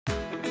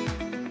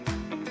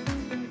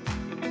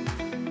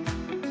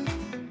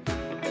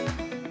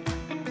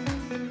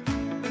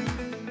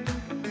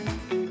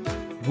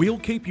We'll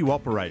keep you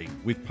operating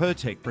with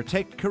Pirtek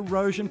Protect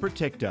Corrosion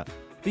Protector,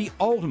 the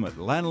ultimate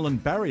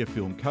lanolin barrier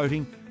film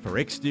coating for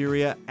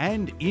exterior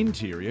and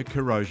interior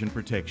corrosion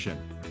protection.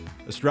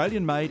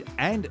 Australian-made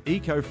and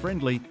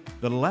eco-friendly,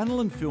 the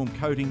lanolin film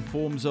coating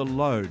forms a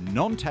low,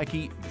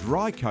 non-tacky,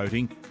 dry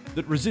coating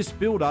that resists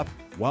build-up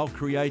while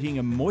creating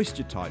a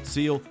moisture-tight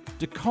seal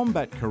to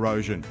combat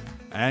corrosion.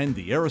 And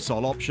the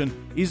aerosol option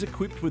is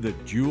equipped with a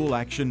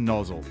dual-action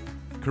nozzle.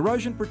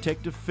 Corrosion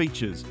Protector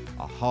features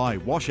a high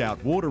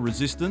washout water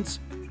resistance,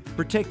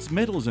 protects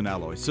metals and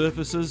alloy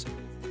surfaces,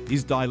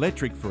 is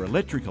dielectric for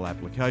electrical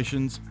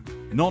applications,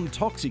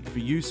 non-toxic for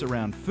use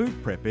around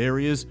food prep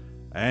areas,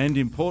 and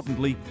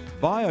importantly,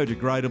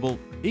 biodegradable,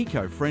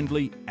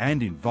 eco-friendly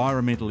and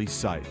environmentally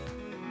safe.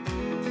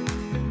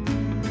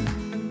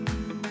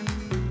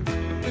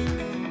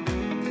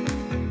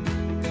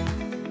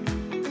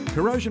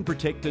 Corrosion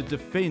Protector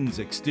defends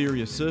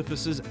exterior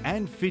surfaces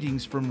and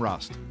fittings from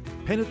rust,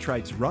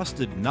 penetrates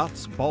rusted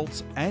nuts,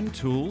 bolts and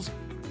tools,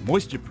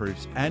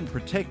 moisture-proofs and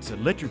protects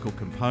electrical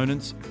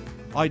components,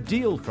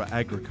 ideal for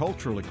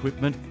agricultural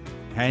equipment,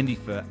 handy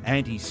for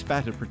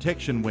anti-spatter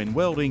protection when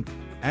welding,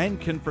 and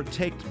can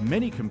protect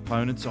many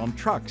components on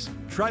trucks,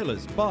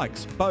 trailers,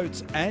 bikes,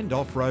 boats and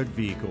off-road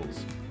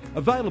vehicles.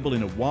 Available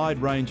in a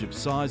wide range of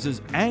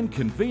sizes and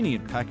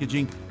convenient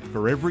packaging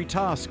for every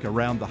task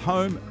around the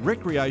home,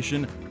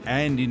 recreation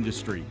and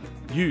industry.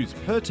 Use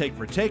Pirtek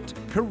Protect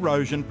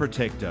Corrosion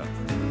Protector.